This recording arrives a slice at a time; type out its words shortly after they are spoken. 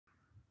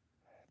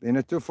Been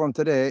a tough one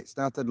today. It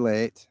started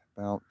late,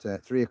 about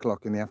 3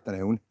 o'clock in the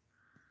afternoon.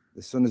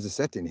 The sun is a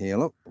setting here,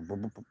 look.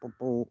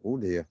 Oh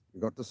dear,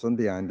 we've got the sun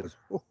behind us.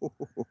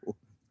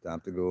 Time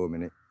to go a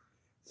minute.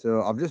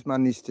 So I've just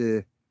managed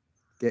to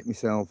get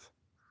myself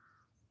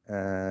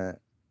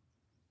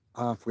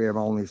halfway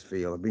around this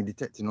field. I've been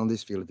detecting on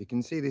this field. If you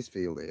can see this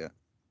field here,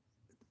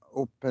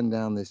 up and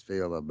down this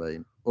field I've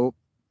been. Up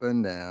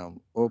and down,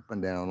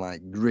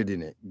 like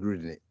gridding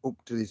it, up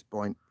to this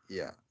point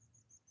here.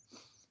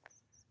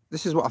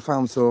 This is what I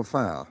found so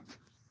far.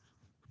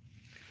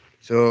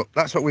 So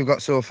that's what we've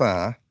got so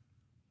far.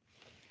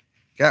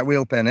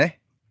 Cartwheel penny,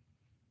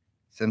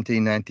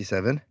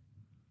 1797.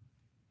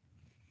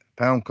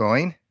 Pound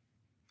coin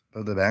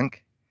of the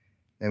bank.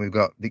 Then we've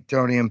got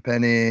Victorian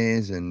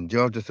pennies and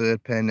George III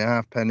penny,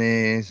 half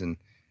pennies, and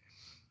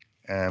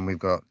we've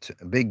got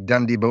big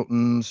dandy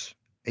buttons,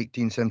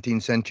 18th,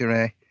 17th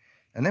century.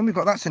 And then we've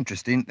got, that's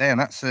interesting there,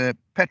 and that's a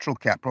petrol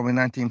cap, probably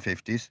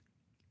 1950s.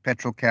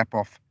 Petrol cap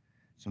off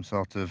some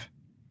sort of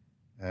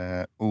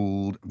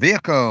old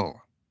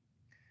vehicle.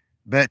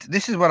 But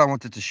this is what I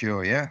wanted to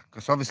show you,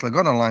 because obviously I've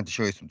gone online to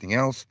show you something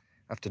else.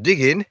 I have to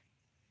dig in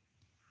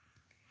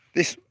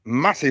this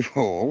massive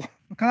hole.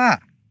 Look at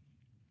that.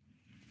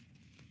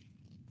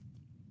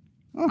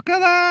 Look at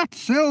that,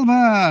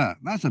 silver.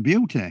 That's a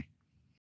beauty.